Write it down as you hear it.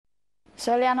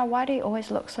So Liana, why do you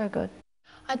always look so good?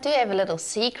 I do have a little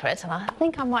secret, and I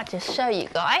think I might just show you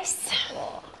guys.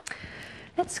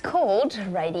 It's called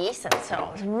Radiessence,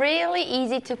 so it's really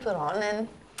easy to put on, and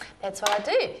that's what I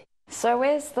do. So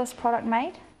where's this product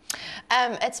made?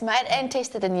 It's made and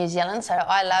tested in New Zealand, so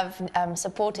I love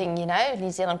supporting,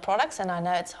 New Zealand products, and I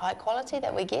know it's high quality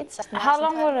that we get. So How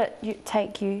long will it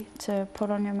take you to put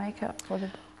on your makeup?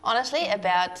 Honestly,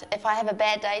 about, if I have a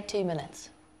bad day, 2 minutes.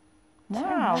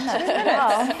 Wow, 2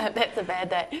 minutes. That's a bad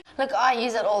day. Look, I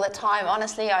use it all the time.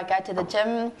 Honestly, I go to the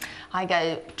gym, I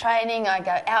go training, I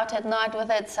go out at night with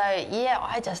it. So yeah,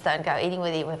 I just don't go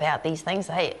anywhere without these things.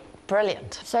 Hey,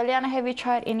 brilliant. So Liana, have you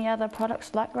tried any other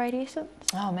products like Radiessence?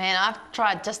 Oh man, I've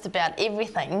tried just about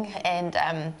everything,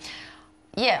 and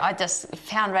yeah, I just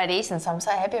found Radiessence. I'm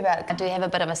so happy about it. I do have a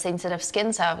bit of a sensitive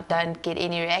skin, so I don't get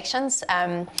any reactions.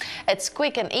 It's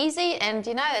quick and easy, and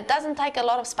it doesn't take a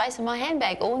lot of space in my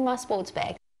handbag or in my sports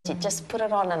bag. You just put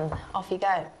it on and off you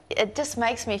go. It just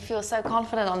makes me feel so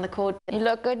confident on the court. You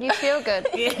look good, you feel good.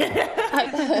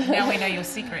 Now we know your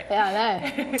secret. Yeah, I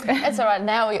know. It's all right,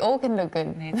 now we all can look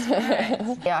good. That's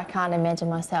right. Yeah, I can't imagine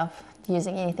myself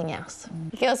using anything else.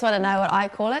 Girls want to know what I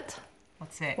call it?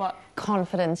 What's that? What?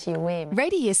 Confidence you wear.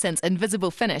 Radiessence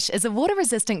Invisible Finish is a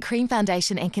water-resistant cream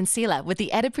foundation and concealer with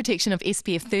the added protection of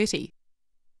SPF 30.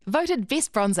 Voted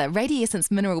Best Bronzer, Radiessence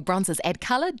Mineral Bronzers add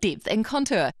colour, depth and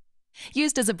contour.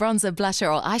 Used as a bronzer,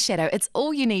 blusher or eyeshadow, it's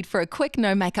all you need for a quick,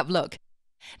 no-makeup look.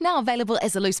 Now available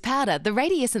as a loose powder, the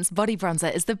Radiessence Body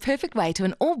Bronzer is the perfect way to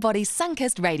an all-body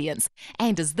sun-kissed radiance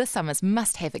and is this summer's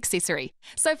must-have accessory.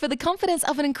 So for the confidence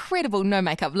of an incredible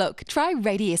no-makeup look, try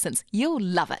Radiessence. You'll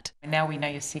love it. Now we know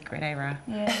your secret, eh, Ra?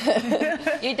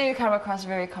 Yeah. You do come across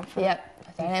very confident. Yep,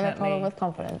 I don't have a problem with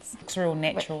confidence. It's a real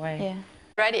natural way.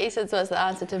 Yeah. Radiessence was the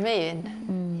answer to me,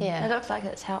 and yeah. It looks like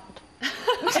it's helped.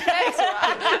 That's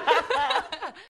right.